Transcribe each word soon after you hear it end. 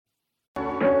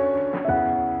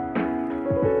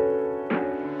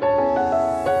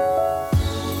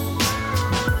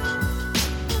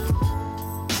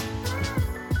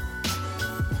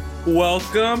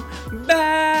Welcome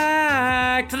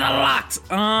back to the Locked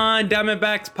On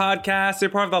Diamondbacks podcast. They're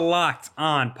part of the Locked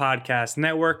On Podcast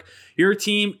Network. Your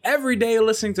team every day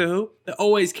listening to who? The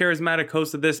always charismatic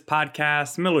host of this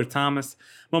podcast, Miller Thomas.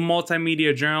 I'm a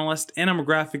multimedia journalist and I'm a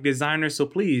graphic designer, so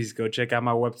please go check out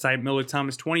my website,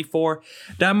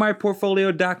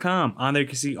 millerthomas24.myportfolio.com. On there you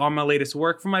can see all my latest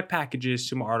work, from my packages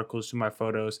to my articles to my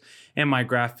photos and my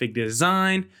graphic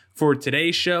design. For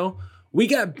today's show, we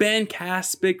got Ben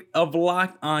Caspick of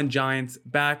Locked On Giants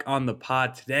back on the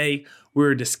pod today.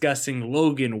 We're discussing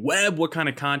Logan Webb. What kind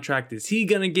of contract is he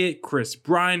going to get? Kris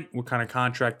Bryant, what kind of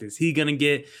contract is he going to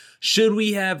get? Should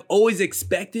we have always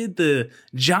expected the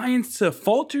Giants to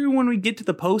falter when we get to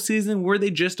the postseason? Were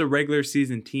they just a regular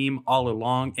season team all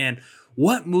along? And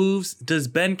what moves does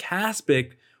Ben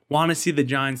Caspick want to see the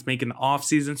Giants make in the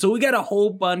offseason? So we got a whole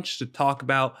bunch to talk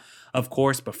about, of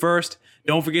course. But first,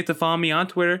 don't forget to follow me on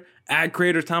Twitter at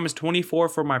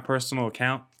CreatorThomas24 for my personal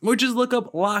account, or just look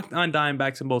up Locked On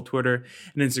Diamondbacks on both Twitter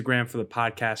and Instagram for the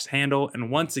podcast handle. And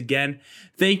once again,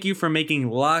 thank you for making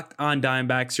Locked On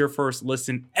Diamondbacks your first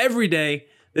listen every day.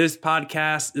 This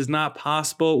podcast is not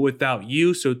possible without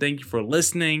you, so thank you for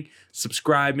listening,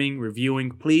 subscribing,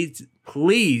 reviewing. Please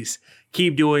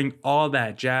keep doing all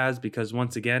that jazz, because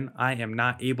once again, I am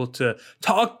not able to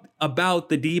talk about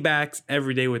the D-backs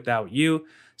every day without you.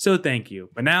 So thank you.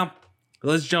 But now,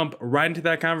 let's jump right into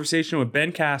that conversation with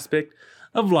Ben Caspick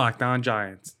of Locked On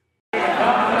Giants. You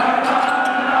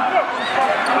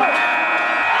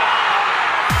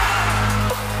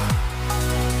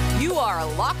are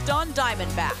Locked On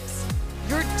Diamondbacks,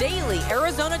 your daily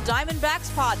Arizona Diamondbacks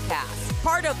podcast,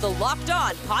 part of the Locked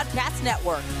On Podcast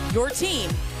Network, your team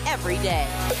every day.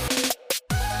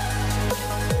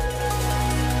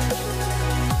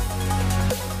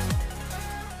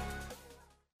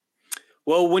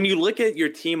 Well, when you look at your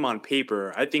team on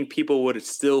paper, I think people would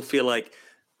still feel like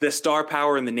the star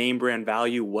power and the name brand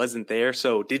value wasn't there.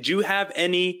 So did you have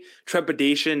any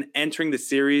trepidation entering the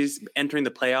series, entering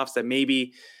the playoffs, that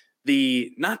maybe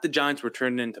not the Giants were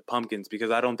turned into pumpkins, because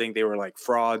I don't think they were like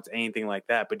frauds, anything like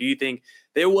that. But do you think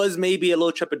there was maybe a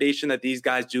little trepidation that these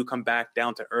guys do come back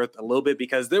down to earth a little bit?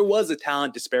 Because there was a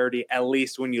talent disparity, at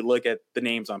least when you look at the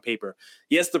names on paper.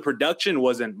 Yes, the production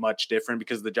wasn't much different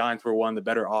because the Giants were one of the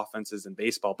better offenses in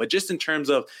baseball. But just in terms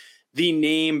of the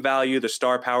name value, the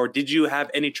star power, did you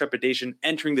have any trepidation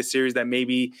entering the series that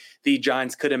maybe the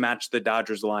Giants couldn't match the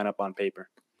Dodgers lineup on paper?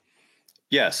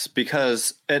 Yes,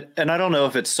 because, and I don't know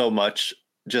if it's so much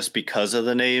just because of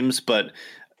the names, but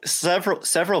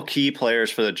several key players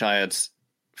for the Giants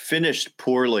finished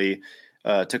poorly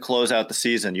to close out the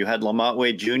season. You had LaMonte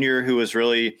Wade Jr., who was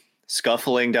really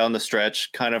scuffling down the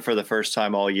stretch kind of for the first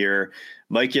time all year.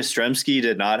 Mike Yastrzemski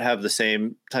did not have the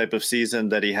same type of season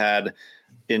that he had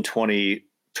in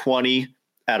 2020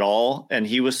 at all, and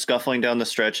he was scuffling down the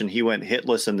stretch, and he went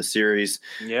hitless in the series.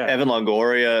 Yeah. Evan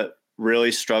Longoria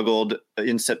really struggled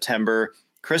in September.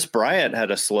 Kris Bryant had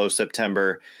a slow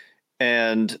September,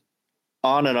 and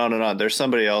on and on and on. There's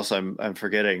somebody else I'm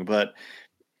forgetting, but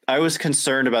I was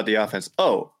concerned about the offense.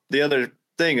 Oh, the other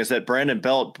thing is that Brandon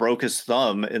Belt broke his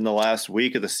thumb in the last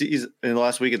week of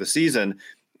the season,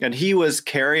 and he was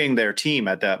carrying their team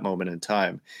at that moment in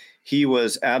time. He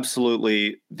was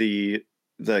absolutely the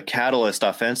catalyst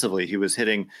offensively. He was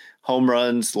hitting home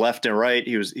runs left and right.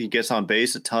 He gets on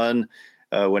base a ton.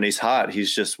 When he's hot,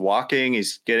 he's just walking,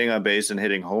 he's getting on base and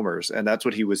hitting homers. And that's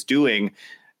what he was doing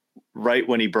right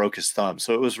when he broke his thumb.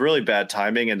 So it was really bad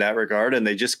timing in that regard. And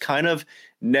they just kind of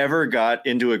never got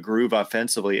into a groove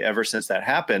offensively ever since that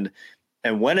happened.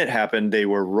 And when it happened, they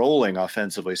were rolling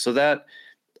offensively. So that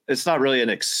it's not really an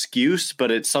excuse,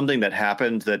 but it's something that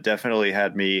happened that definitely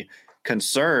had me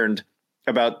concerned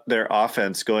about their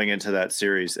offense going into that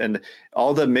series. And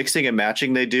all the mixing and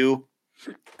matching they do,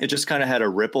 it just kind of had a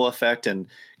ripple effect, and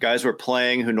guys were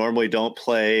playing who normally don't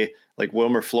play. Like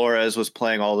Wilmer Flores was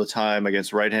playing all the time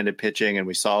against right-handed pitching, and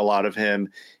we saw a lot of him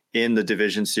in the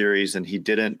division series, and he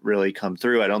didn't really come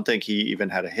through. I don't think he even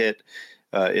had a hit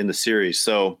in the series.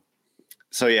 So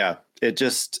yeah,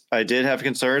 I did have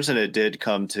concerns, and it did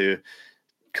come to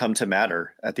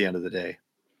matter at the end of the day.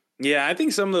 Yeah, I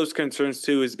think some of those concerns,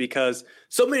 too, is because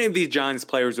so many of these Giants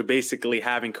players are basically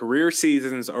having career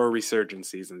seasons or resurgence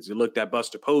seasons. You looked at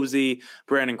Buster Posey,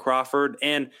 Brandon Crawford,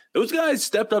 and those guys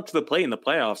stepped up to the plate in the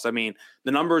playoffs. I mean,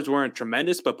 the numbers weren't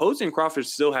tremendous, but Posey and Crawford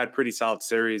still had pretty solid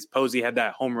series. Posey had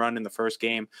that home run in the first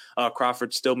game.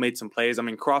 Crawford still made some plays. I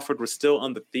mean, Crawford was still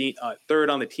on the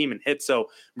third on the team in hits. So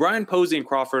Brian Posey and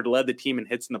Crawford led the team in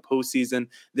hits in the postseason.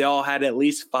 They all had at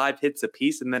least 5 hits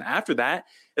apiece. And then after that,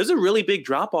 it was a really big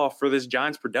drop-off for this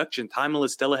Giants production. Ty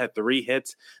Stella had 3 hits.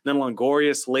 hits. Then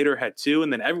Longoria later had 2,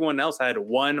 and then everyone else had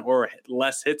 1 or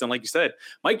less hits. And like you said,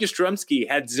 Mike Yastrzemski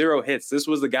had 0 hits. This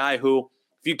was the guy who,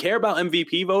 if you care about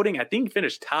MVP voting, I think he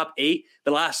finished top 8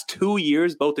 the last 2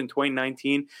 years, both in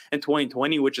 2019 and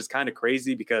 2020, which is kind of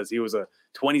crazy because he was a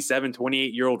 27,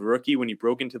 28-year-old rookie when he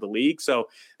broke into the league. So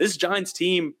this Giants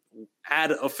team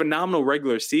had a phenomenal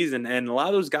regular season, and a lot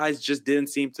of those guys just didn't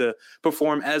seem to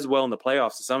perform as well in the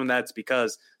playoffs. And some of that's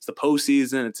because it's the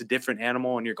postseason, it's a different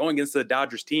animal, and you're going against the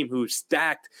Dodgers team who's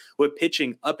stacked with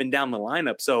pitching up and down the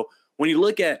lineup. So when you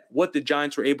look at what the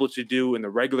Giants were able to do in the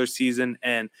regular season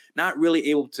and not really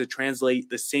able to translate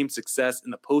the same success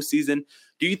in the postseason,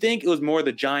 do you think it was more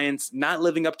the Giants not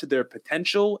living up to their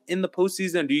potential in the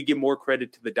postseason? Or do you give more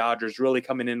credit to the Dodgers really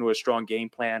coming into a strong game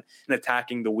plan and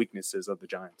attacking the weaknesses of the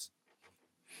Giants?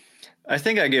 I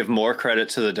think I give more credit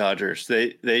to the Dodgers.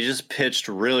 They just pitched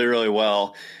really, really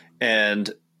well. And,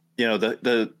 you know,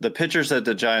 the pitchers that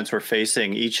the Giants were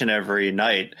facing each and every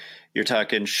night, you're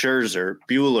talking Scherzer,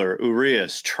 Buehler,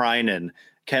 Urias, Treinen,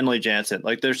 Kenley Jansen.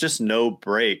 Like, there's just no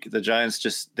break. The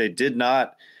Giants they did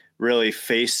not really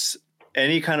face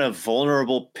any kind of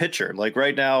vulnerable pitcher. Like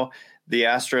right now, the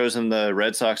Astros and the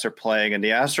Red Sox are playing, and the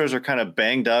Astros are kind of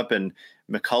banged up, and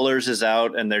McCullers is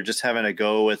out, and they're just having to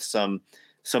go with some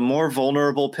more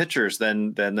vulnerable pitchers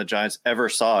than the Giants ever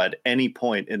saw at any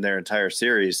point in their entire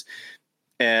series.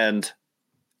 And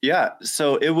yeah,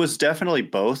 so it was definitely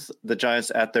both. The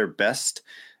Giants at their best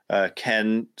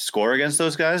can score against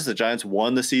those guys. The Giants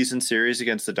won the season series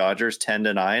against the Dodgers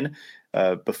 10-9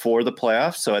 before the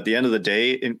playoffs. So at the end of the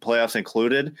day, in playoffs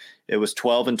included, it was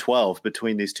 12-12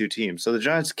 between these two teams. So the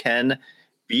Giants can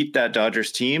beat that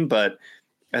Dodgers team, but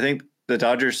I think the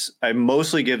Dodgers, I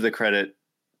mostly give the credit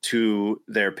to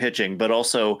their pitching, but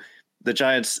also the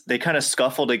Giants, they kind of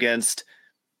scuffled against,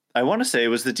 I want to say it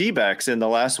was the D-backs in the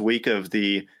last week of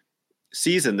the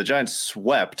season. The Giants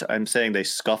swept. I'm saying they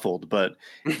scuffled, but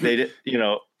they did, you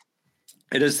know,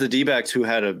 it is the D-backs who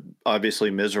had a obviously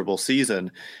miserable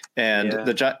season, and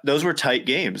those were tight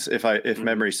games. If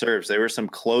memory serves, they were some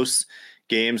close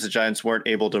games. The Giants weren't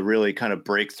able to really kind of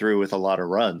break through with a lot of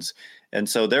runs. And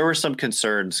so there were some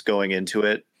concerns going into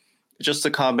it. Just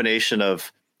a combination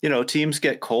of, you know, teams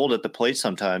get cold at the plate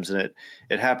sometimes, and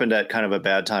it happened at kind of a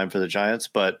bad time for the Giants.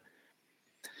 But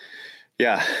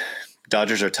yeah,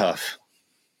 Dodgers are tough.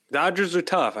 Dodgers are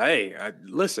tough. Hey,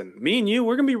 listen, me and you,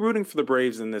 we're going to be rooting for the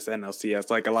Braves in this NLCS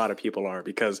like a lot of people are,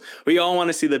 because we all want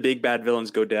to see the big bad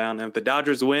villains go down. And if the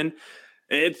Dodgers win,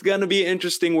 it's going to be an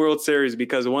interesting World Series,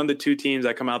 because one of the two teams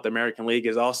that come out the American League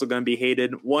is also going to be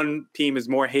hated. One team is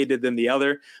more hated than the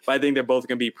other, but I think they're both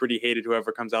going to be pretty hated,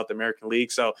 whoever comes out the American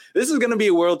League. So this is going to be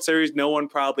a World Series no one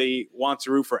probably wants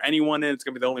to root for anyone in. It's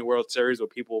going to be the only World Series where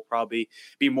people will probably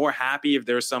be more happy if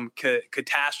there's some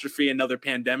catastrophe, another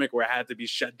pandemic where it had to be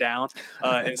shut down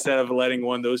instead of letting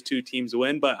one of those two teams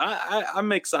win. But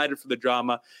I'm excited for the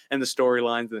drama and the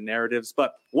storylines and the narratives.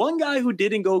 But one guy who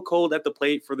didn't go cold at the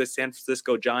plate for the San Francisco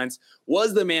Giants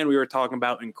was the man we were talking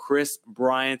about in Kris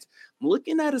Bryant.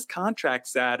 Looking at his contract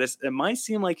status, it might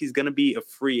seem like he's going to be a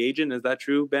free agent. Is that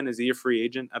true, Ben? Is he a free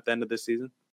agent at the end of this season?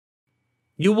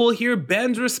 You will hear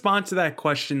Ben's response to that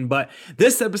question, but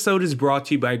this episode is brought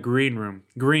to you by Green Room.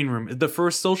 Green Room is the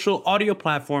first social audio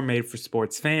platform made for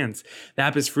sports fans. The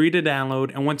app is free to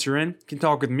download, and once you're in, you can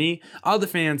talk with me, other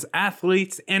fans,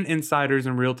 athletes, and insiders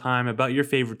in real time about your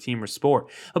favorite team or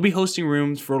sport. I'll be hosting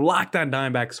rooms for Locked On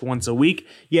Diamondbacks once a week.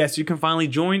 Yes, you can finally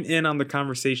join in on the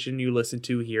conversation you listen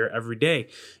to here every day.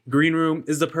 Green Room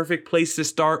is the perfect place to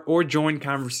start or join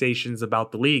conversations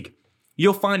about the league.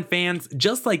 You'll find fans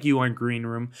just like you on Green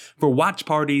Room for watch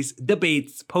parties,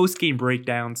 debates, post-game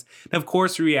breakdowns, and of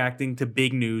course reacting to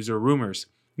big news or rumors.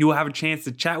 You will have a chance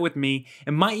to chat with me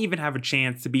and might even have a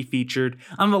chance to be featured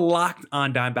on the Locked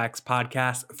On Diamondbacks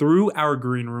podcast through our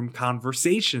Green Room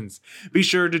conversations. Be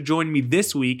sure to join me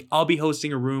this week. I'll be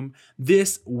hosting a room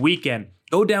this weekend.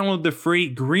 Go download the free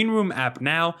Green Room app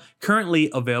now, currently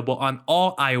available on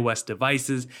all iOS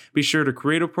devices. Be sure to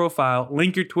create a profile,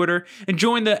 link your Twitter, and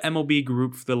join the MLB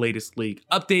group for the latest league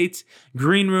updates.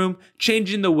 Green Room,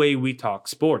 changing the way we talk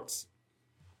sports.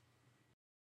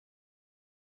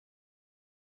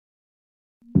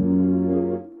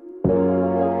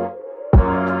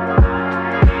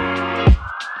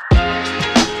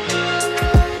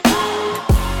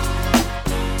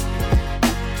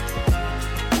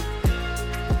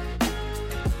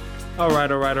 All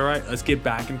right. Let's get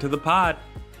back into the pod.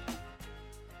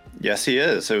 Yes, he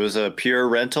is. It was a pure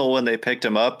rental when they picked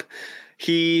him up.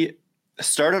 He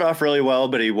started off really well,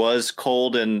 but he was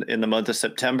cold in the month of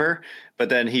September. But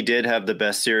then he did have the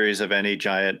best series of any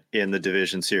Giant in the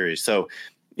division series. So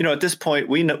at this point,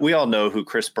 we all know who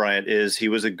Chris Bryant is. He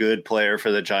was a good player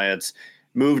for the Giants,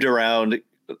 moved around.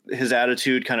 His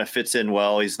attitude kind of fits in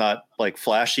well. He's not like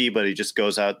flashy, but he just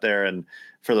goes out there and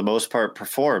for the most part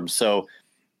performs. So,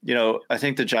 I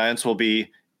think the Giants will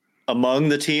be among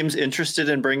the teams interested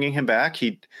in bringing him back.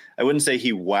 I wouldn't say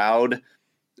he wowed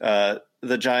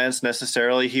the Giants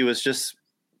necessarily. He was just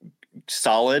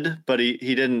solid, but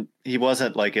he didn't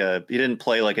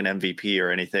play like an MVP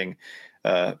or anything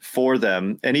for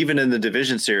them. And even in the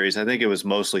division series, I think it was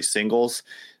mostly singles.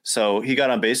 So he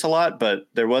got on base a lot, but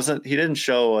he didn't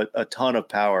show a ton of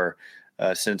power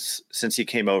since he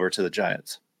came over to the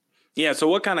Giants. Yeah. So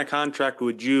what kind of contract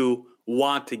would you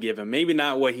want to give him? Maybe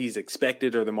not what he's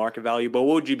expected or the market value, but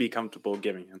what would you be comfortable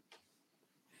giving him?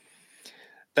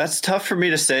 That's tough for me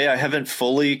to say. I haven't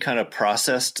fully kind of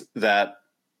processed that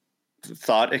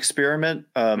thought experiment.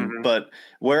 But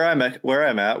where I'm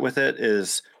at with it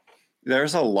is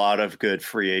there's a lot of good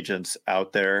free agents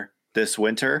out there this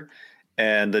winter,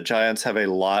 and the Giants have a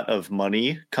lot of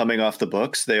money coming off the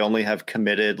books. They only have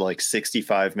committed like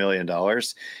 $65 million,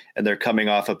 and they're coming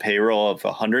off a payroll of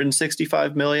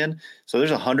 $165 million. So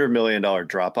there's $100 million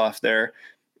drop off there.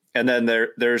 And then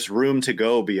there's room to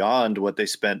go beyond what they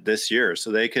spent this year.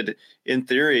 So they could, in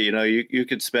theory, you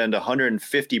could spend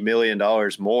 $150 million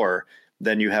more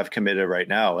than you have committed right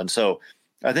now. And so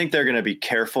I think they're going to be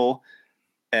careful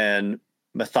and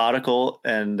methodical,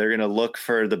 and they're going to look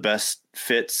for the best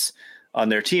fits on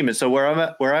their team. And so where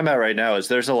I'm at right now is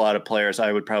there's a lot of players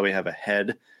I would probably have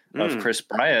ahead of Chris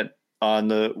Bryant on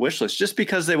the wish list. Just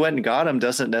because they went and got him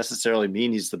doesn't necessarily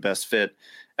mean he's the best fit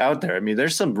out there. I mean,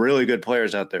 there's some really good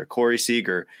players out there. Corey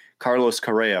Seager, Carlos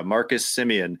Correa, Marcus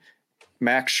Semien,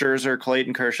 Max Scherzer,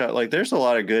 Clayton Kershaw. Like, there's a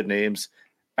lot of good names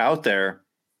out there,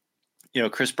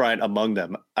 Chris Bryant among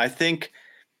them. I think,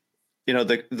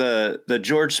 the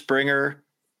George Springer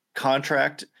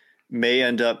contract may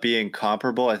end up being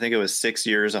comparable. I think it was 6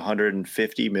 years,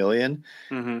 $150 million.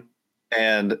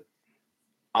 And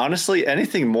honestly,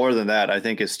 anything more than that, I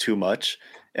think is too much.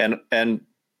 And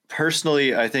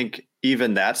personally, I think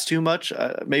even that's too much.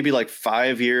 Maybe like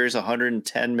 5 years,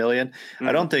 $110 million.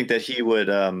 I don't think that he would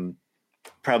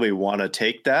probably want to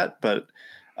take that, but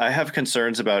I have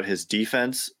concerns about his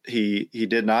defense. He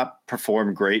did not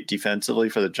perform great defensively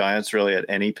for the Giants really at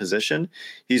any position.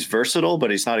 He's versatile, but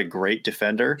he's not a great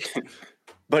defender.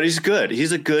 But he's good.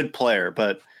 He's a good player.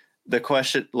 But the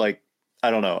question, I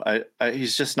don't know.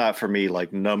 He's just not for me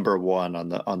like number one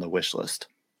on the wish list.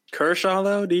 Kershaw,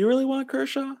 though, do you really want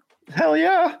Kershaw? Hell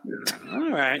yeah.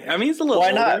 All right. I mean, he's a little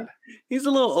older. Not? He's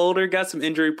a little older, got some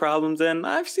injury problems, and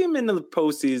I've seen him in the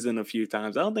postseason a few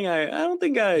times. I don't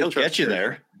think He'll get you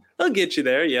there. He'll get you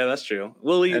there. Yeah, that's true.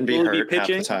 Will he be pitching? Half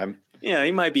the time. Yeah,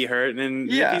 he might be hurt.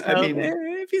 And yeah,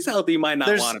 if he's healthy, he might not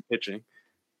want him pitching.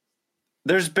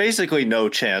 There's basically no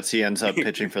chance he ends up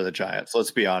pitching for the Giants.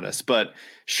 Let's be honest. But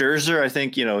Scherzer, I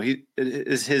think,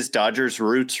 is his Dodgers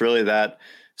roots really that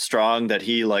strong that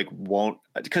he won't,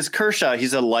 because Kershaw,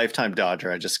 he's a lifetime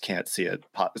Dodger. I just can't see it.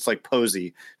 It's like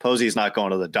Posey. Posey's not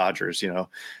going to the Dodgers,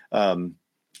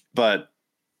 but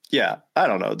yeah, I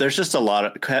don't know. There's just a lot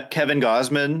of Kevin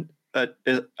Gausman.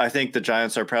 I think the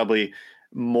Giants are probably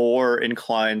more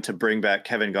inclined to bring back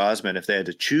Kevin Gausman if they had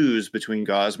to choose between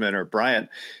Gausman or Bryant.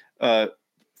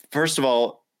 First of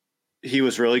all, he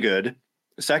was really good.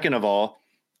 Second of all,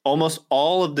 almost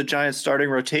all of the Giants starting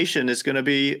rotation is going to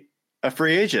be a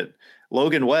free agent.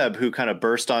 Logan Webb, who kind of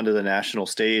burst onto the national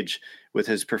stage with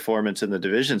his performance in the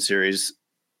division series,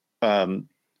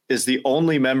 is the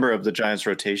only member of the Giants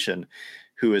rotation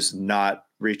who is not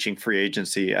reaching free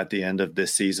agency at the end of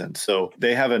this season. So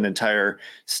they have an entire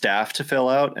staff to fill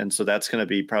out. And so that's going to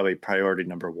be probably priority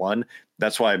number one.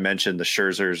 That's why I mentioned the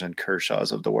Scherzers and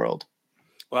Kershaws of the world.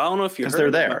 Well, I don't know if you heard. Because they're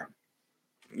there.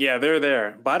 Yeah, they're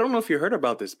there. But I don't know if you heard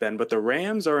about this, Ben, but the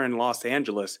Rams are in Los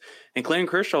Angeles, and Clayton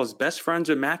Kershaw is best friends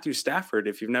with Matthew Stafford,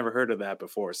 if you've never heard of that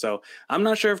before. So I'm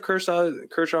not sure if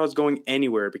Kershaw is going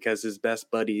anywhere because his best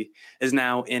buddy is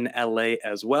now in LA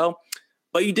as well.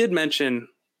 But you did mention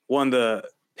one of the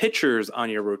pitchers on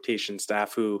your rotation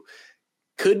staff who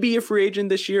could be a free agent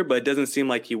this year, but it doesn't seem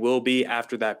like he will be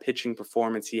after that pitching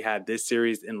performance he had this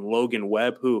series in Logan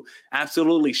Webb, who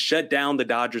absolutely shut down the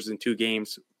Dodgers in 2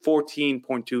 games,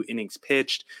 14.2 innings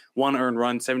pitched, 1 earned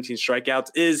run, 17 strikeouts.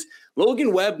 Is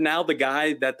Logan Webb now the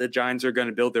guy that the Giants are going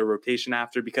to build their rotation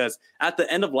after? Because at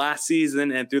the end of last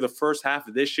season and through the first half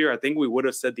of this year, I think we would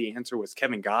have said the answer was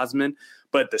Kevin Gausman.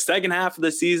 But the second half of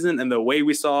the season and the way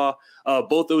we saw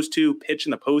both those two pitch in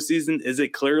the postseason, is it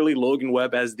clearly Logan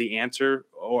Webb as the answer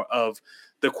or of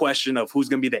the question of who's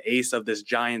going to be the ace of this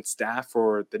Giants staff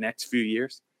for the next few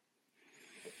years?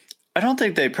 I don't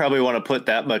think they probably want to put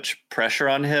that much pressure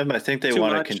on him. I think they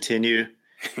want to continue.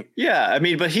 Yeah, I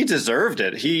mean, but he deserved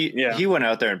it. He went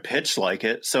out there and pitched like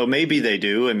it. So maybe they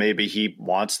do, and maybe he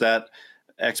wants that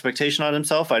expectation on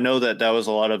himself. I know that was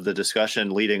a lot of the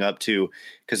discussion leading up to,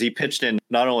 because he pitched in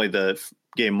not only the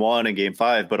game 1 and game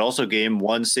 5, but also game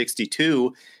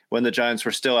 162 when the Giants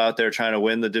were still out there trying to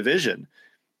win the division.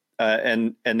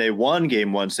 And they won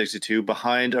game 162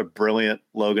 behind a brilliant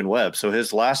Logan Webb. So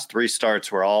his last 3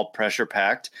 starts were all pressure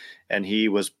packed, and he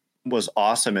was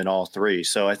awesome in all 3.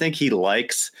 So I think he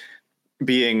likes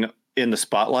being in the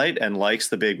spotlight and likes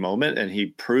the big moment. And he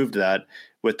proved that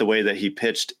with the way that he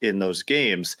pitched in those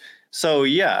games. So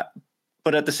yeah,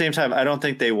 but at the same time, I don't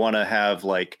think they want to have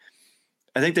I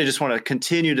think they just want to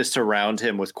continue to surround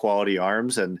him with quality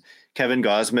arms. And Kevin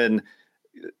Gausman,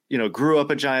 grew up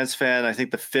a Giants fan. I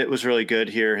think the fit was really good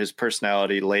here. His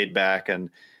personality, laid back, and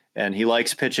he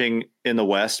likes pitching in the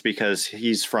West because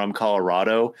he's from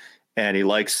Colorado, and he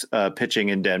likes pitching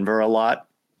in Denver a lot.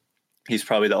 He's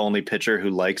probably the only pitcher who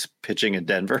likes pitching in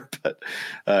Denver, but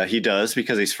he does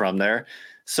because he's from there.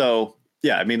 So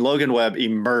yeah, I mean, Logan Webb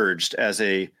emerged as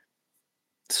a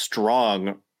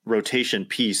strong rotation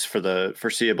piece for the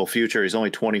foreseeable future. He's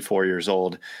only 24 years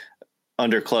old,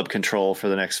 under club control for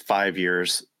the next 5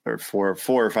 years, or 4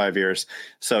 or 5 years.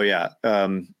 So yeah,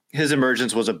 his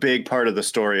emergence was a big part of the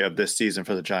story of this season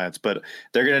for the Giants, but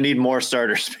they're going to need more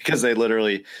starters because they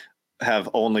literally have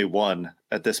only one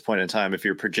at this point in time if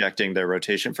you're projecting their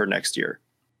rotation for next year.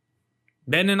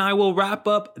 Ben and I will wrap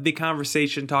up the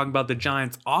conversation talking about the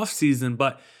Giants offseason,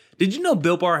 but did you know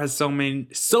Built Bar has so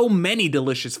many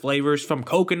delicious flavors, from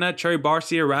coconut, cherry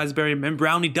barcia, raspberry, mint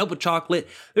brownie, double chocolate?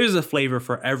 There's a flavor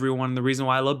for everyone. The reason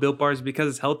why I love Built Bar is because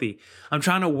it's healthy. I'm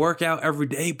trying to work out every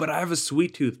day, but I have a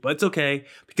sweet tooth. But it's okay,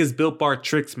 because Built Bar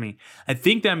tricks me. I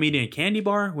think that I'm eating a candy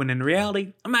bar, when in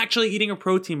reality, I'm actually eating a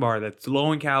protein bar that's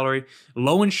low in calorie,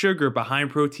 low in sugar, but high in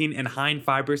protein and high in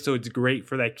fiber, so it's great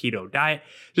for that keto diet.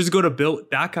 Just go to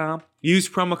Built.com. Use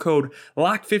promo code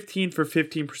LOCK15 for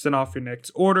 15% off your next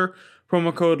order.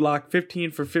 Promo code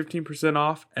LOCK15 for 15%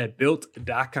 off at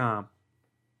Built.com.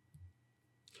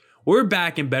 We're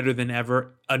back and better than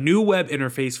ever. A new web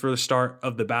interface for the start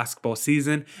of the basketball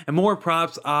season, and more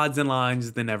props, odds, and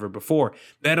lines than ever before.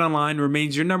 BetOnline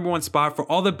remains your number one spot for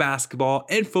all the basketball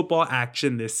and football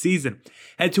action this season.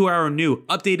 Head to our new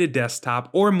updated desktop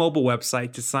or mobile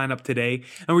website to sign up today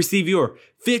and receive your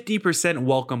 50%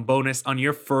 welcome bonus on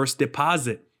your first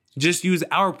deposit. Just use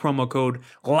our promo code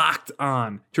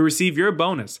LOCKEDON to receive your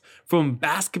bonus from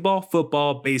basketball,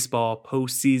 football, baseball,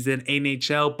 postseason,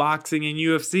 NHL, boxing, and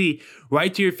UFC,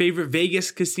 right to your favorite Vegas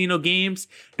casino games.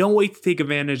 Don't wait to take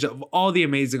advantage of all the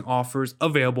amazing offers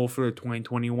available for the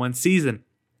 2021 season.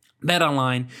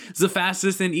 BetOnline is the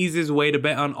fastest and easiest way to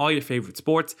bet on all your favorite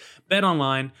sports.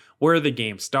 BetOnline, where the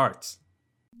game starts.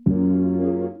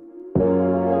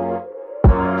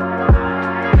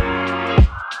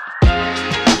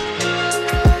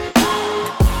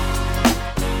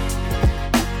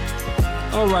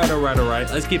 All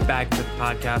right. Let's get back to the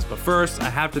podcast. But first, I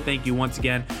have to thank you once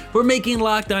again for making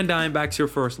Locked On Diamondbacks your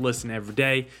first listen every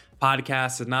day.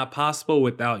 Podcast is not possible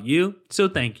without you, so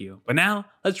thank you. But now,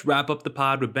 let's wrap up the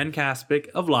pod with Ben Kaspick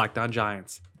of Locked On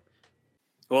Giants.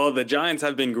 Well, the Giants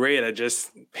have been great at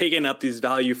just picking up these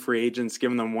value free agents,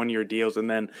 giving them one-year deals, and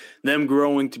then them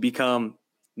growing to become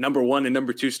number 1 and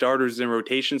number 2 starters in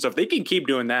rotation. So if they can keep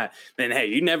doing that, then hey,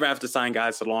 you never have to sign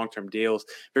guys to long-term deals.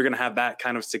 If you're going to have that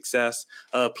kind of success,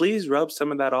 please rub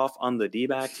some of that off on the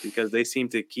D-backs, because they seem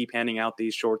to keep handing out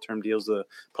these short-term deals to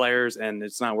players and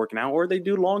it's not working out. Or they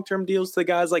do long-term deals to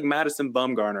guys like Madison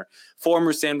Bumgarner,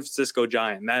 former San Francisco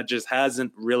Giant. And that just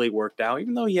hasn't really worked out.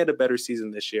 Even though he had a better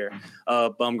season this year,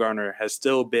 Bumgarner has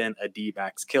still been a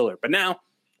D-backs killer. But now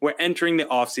we're entering the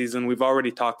offseason. We've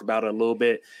already talked about it a little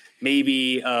bit.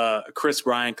 Maybe Chris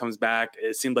Bryant comes back.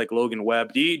 It seemed like Logan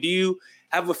Webb. Do you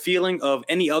have a feeling of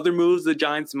any other moves the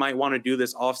Giants might want to do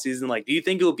this offseason? Like, do you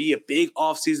think it'll be a big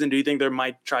offseason? Do you think they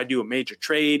might try to do a major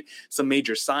trade, some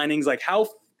major signings? Like, how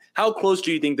close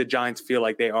do you think the Giants feel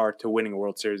like they are to winning a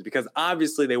World Series? Because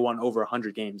obviously they won over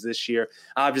 100 games this year.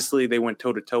 Obviously they went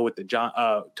toe-to-toe with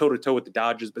the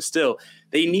Dodgers, but still,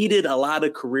 they needed a lot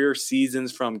of career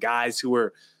seasons from guys who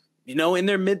were – in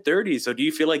their mid-30s. So do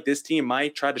you feel like this team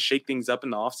might try to shake things up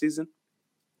in the offseason?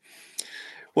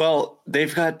 Well, they're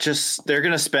going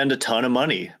to spend a ton of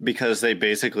money because they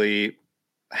basically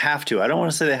have to. I don't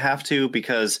want to say they have to,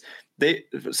 because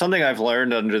something I've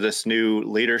learned under this new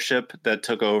leadership that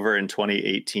took over in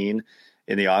 2018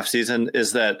 in the offseason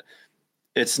is that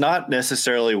it's not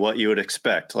necessarily what you would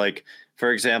expect. Like,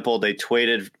 For example, they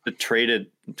traded traded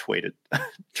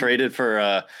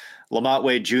for Lamont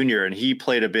Wade Jr. and he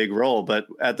played a big role. But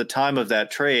at the time of that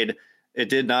trade, it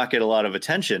did not get a lot of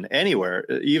attention anywhere,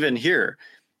 even here.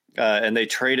 And they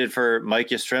traded for Mike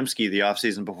Yastrzemski the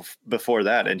offseason before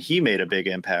that, and he made a big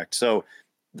impact. So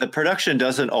the production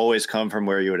doesn't always come from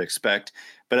where you would expect.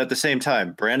 But at the same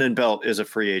time, Brandon Belt is a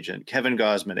free agent. Kevin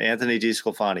Gausman, Anthony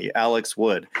DeSclafani, Alex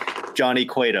Wood, Johnny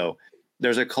Cueto.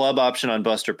 There's a club option on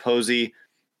Buster Posey.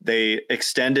 They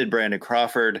extended Brandon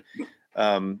Crawford.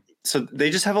 So they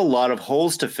just have a lot of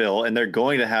holes to fill, and they're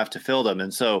going to have to fill them.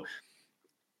 And so,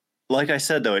 like I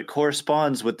said, though, it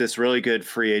corresponds with this really good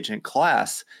free agent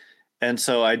class. And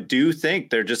so I do think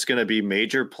they're just going to be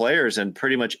major players, and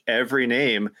pretty much every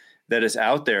name that is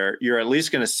out there, you're at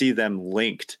least going to see them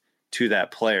linked to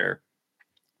that player.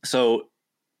 So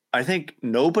I think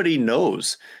nobody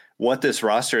knows what this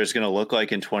roster is going to look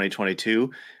like in 2022,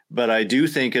 but I do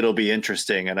think it'll be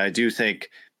interesting. And I do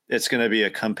think it's going to be a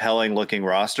compelling looking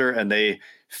roster, and they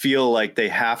feel like they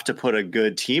have to put a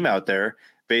good team out there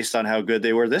based on how good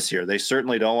they were this year. They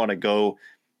certainly don't want to go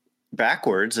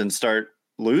backwards and start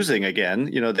losing again.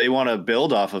 You know, they want to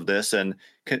build off of this and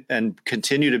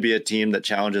continue to be a team that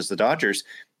challenges the Dodgers.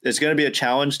 It's going to be a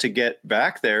challenge to get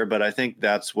back there, but I think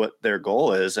that's what their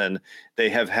goal is. And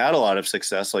they have had a lot of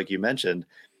success, like you mentioned.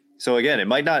 So again, it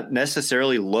might not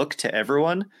necessarily look to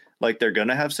everyone like they're going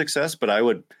to have success, but I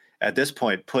would, at this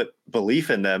point, put belief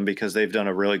in them because they've done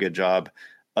a really good job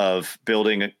of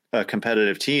building a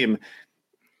competitive team,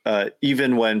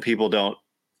 even when people don't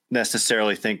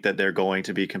necessarily think that they're going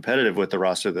to be competitive with the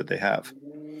roster that they have.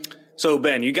 So,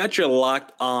 Ben, you got your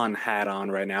Locked On hat on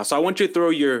right now. So I want you to throw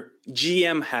your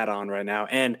GM hat on right now.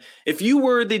 And if you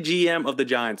were the GM of the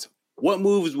Giants, what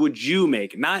moves would you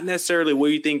make? Not necessarily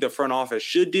what you think the front office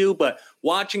should do, but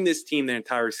watching this team the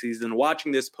entire season,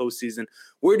 watching this postseason,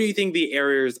 where do you think the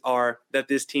areas are that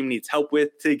this team needs help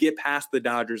with to get past the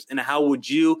Dodgers? And how would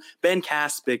you, Ben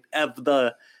Caspick,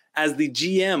 as the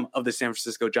GM of the San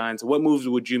Francisco Giants, what moves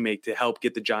would you make to help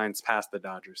get the Giants past the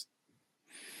Dodgers?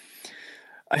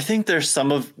 I think there's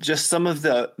some of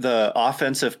the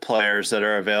offensive players that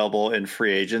are available in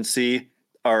free agency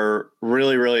are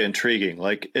really, really intriguing.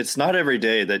 Like, it's not every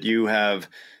day that you have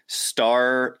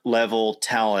star level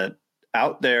talent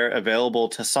out there available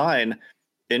to sign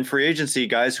in free agency,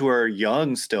 guys who are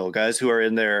young still, guys who are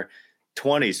in their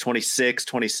 20s, 26,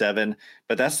 27.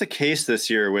 But that's the case this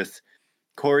year with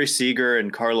Corey Seager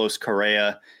and Carlos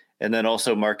Correa, and then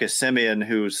also Marcus Semien,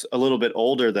 who's a little bit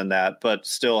older than that, but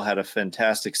still had a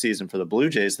fantastic season for the Blue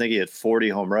Jays. I think he had 40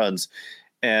 home runs.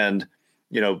 And,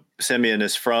 you know, Semien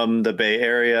is from the Bay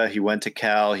Area. He went to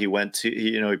Cal. He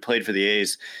played for the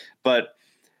A's. But,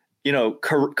 you know,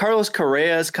 Carlos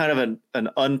Correa is kind of an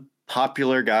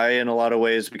unpopular guy in a lot of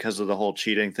ways because of the whole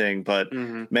cheating thing. But,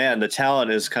 man, the talent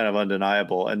is kind of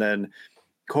undeniable. And then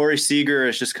Corey Seager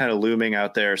is just kind of looming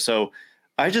out there. So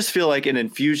I just feel like an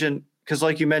infusion, because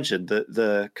like you mentioned,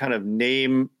 the kind of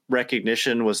name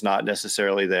recognition was not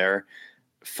necessarily there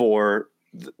for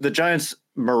the Giants.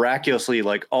 Miraculously,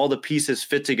 like, all the pieces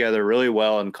fit together really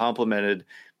well and complemented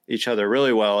each other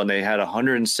really well, and they had a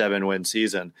 107 win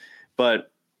season.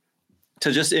 But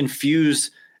to just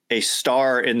infuse a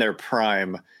star in their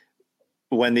prime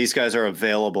when these guys are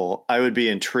available, I would be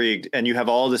intrigued. And you have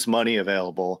all this money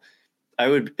available.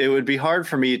 It would be hard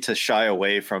for me to shy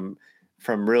away from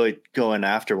really going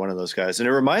after one of those guys. And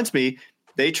it reminds me,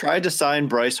 they tried to sign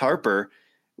Bryce Harper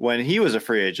when he was a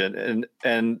free agent,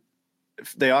 and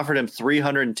they offered him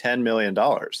 $310 million.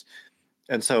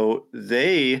 And so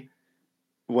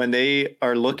when they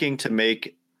are looking to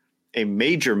make a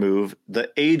major move,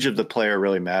 the age of the player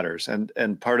really matters.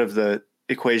 And part of the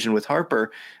equation with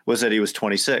Harper was that he was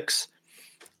 26.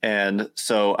 And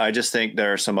so I just think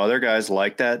there are some other guys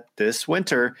like that this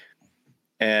winter,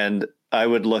 and I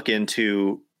would look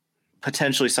into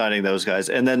potentially signing those guys.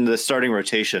 And then the starting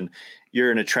rotation,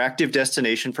 you're an attractive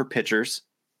destination for pitchers,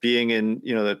 being in,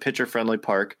 you know, the pitcher friendly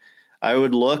park. I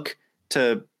would look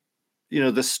to, you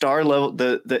know, the star level,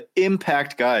 the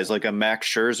impact guys like a Max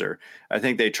Scherzer. I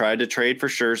think they tried to trade for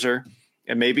Scherzer,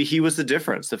 and maybe he was the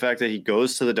difference. The fact that he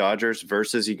goes to the Dodgers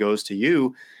versus he goes to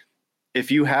you. If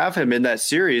you have him in that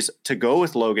series to go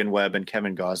with Logan Webb and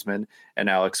Kevin Gausman and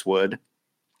Alex Wood,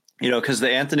 you know, because the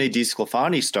Anthony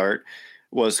DeSclafani start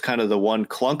was kind of the one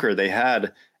clunker they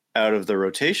had out of the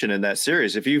rotation in that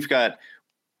series. If you've got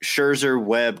Scherzer,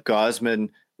 Webb, Gausman,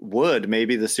 Wood,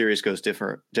 maybe the series goes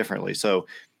differently. So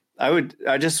I want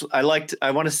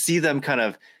to see them kind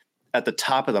of at the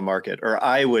top of the market, or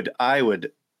I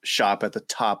would shop at the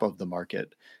top of the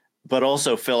market, but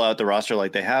also fill out the roster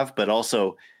like they have, but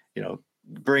also, you know,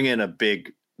 bring in a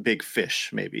big big fish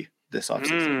maybe this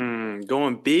offseason.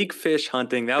 Going big fish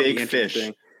hunting. That would be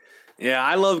interesting. Fish. Yeah,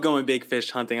 I love going big fish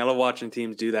hunting. I love watching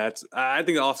teams do that. I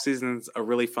think the offseason is a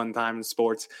really fun time in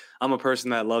sports. I'm a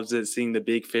person that loves it, seeing the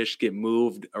big fish get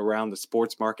moved around the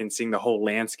sports market and seeing the whole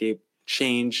landscape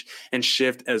change and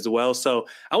shift as well. So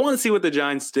I want to see what the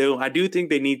Giants do. I do think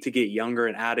they need to get younger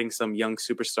and adding some young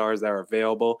superstars that are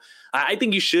available. I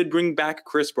think you should bring back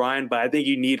Chris Bryant, but I think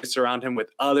you need to surround him with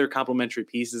other complementary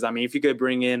pieces. I mean, if you could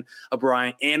bring in a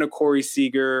Bryant and a Corey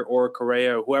Seager or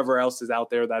Correa or whoever else is out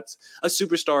there that's a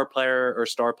superstar player or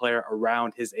star player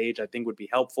around his age, I think would be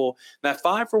helpful. That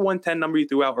 5 for 110 number you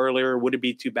threw out earlier wouldn't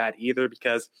be too bad either,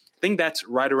 because I think that's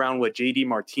right around what JD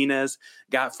Martinez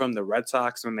got from the Red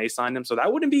Sox when they signed him. So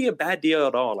that wouldn't be a bad deal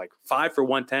at all. Like 5 for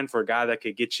 110 for a guy that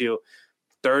could get you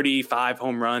 35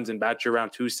 home runs and bat you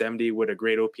around 270 with a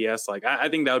great OPS. Like I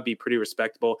think that would be pretty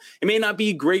respectable. It may not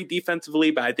be great defensively,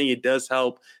 but I think it does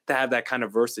help to have that kind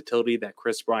of versatility that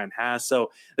Chris Bryant has.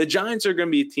 So the Giants are going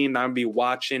to be a team that I'm going to be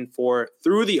watching for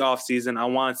through the offseason. I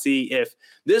want to see if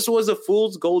this was a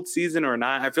fool's gold season or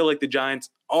not. I feel like the Giants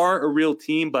are a real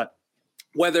team, but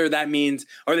whether that means,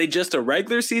 are they just a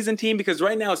regular season team? Because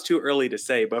right now it's too early to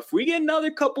say. But if we get another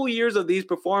couple years of these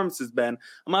performances, Ben,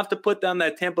 I'm going to have to put down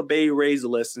that Tampa Bay Rays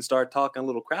list and start talking a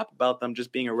little crap about them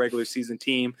just being a regular season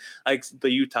team like the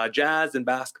Utah Jazz in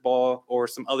basketball or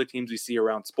some other teams we see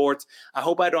around sports. I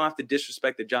hope I don't have to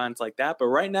disrespect the Giants like that. But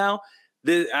right now,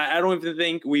 I don't even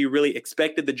think we really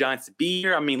expected the Giants to be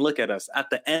here. I mean, look at us at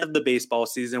the end of the baseball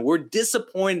season. We're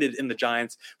disappointed in the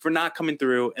Giants for not coming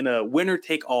through in a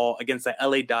winner-take-all against the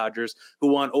LA Dodgers, who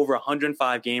won over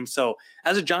 105 games. So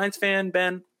as a Giants fan,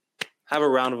 Ben, have a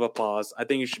round of applause. I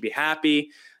think you should be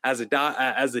happy. As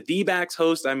a D-backs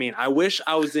host, I mean, I wish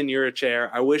I was in your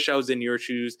chair. I wish I was in your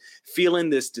shoes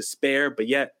feeling this despair. But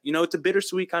yet, it's a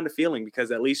bittersweet kind of feeling, because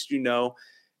at least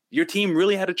your team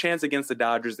really had a chance against the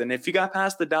Dodgers. And if you got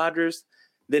past the Dodgers,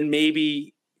 then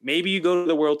maybe you go to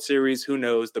the World Series. Who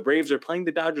knows? The Braves are playing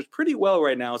the Dodgers pretty well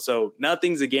right now, so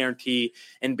nothing's a guarantee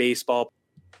in baseball.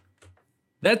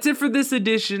 That's it for this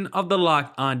edition of the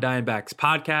Locked On Diamondbacks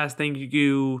podcast. Thank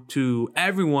you to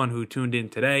everyone who tuned in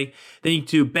today.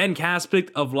 Thank you to Ben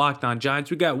Caspick of Locked On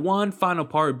Giants. We got one final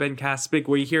part with Ben Caspick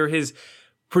where you hear his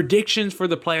predictions for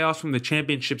the playoffs from the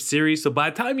championship series. So by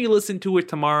the time you listen to it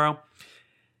tomorrow,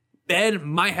 Ben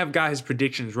might have got his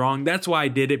predictions wrong. That's why I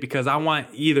did it, because I want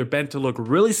either Ben to look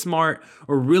really smart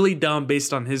or really dumb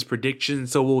based on his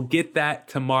predictions. So we'll get that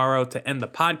tomorrow to end the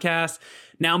podcast.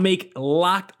 Now make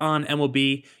Locked On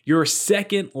MLB your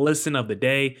second listen of the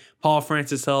day. Paul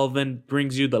Francis Sullivan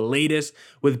brings you the latest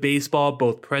with baseball,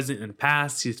 both present and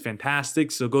past. He's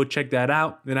fantastic, so go check that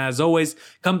out. And as always,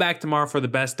 come back tomorrow for the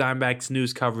best Diamondbacks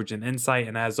news, coverage, and insight.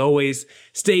 And as always,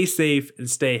 stay safe and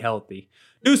stay healthy.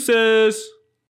 Deuces!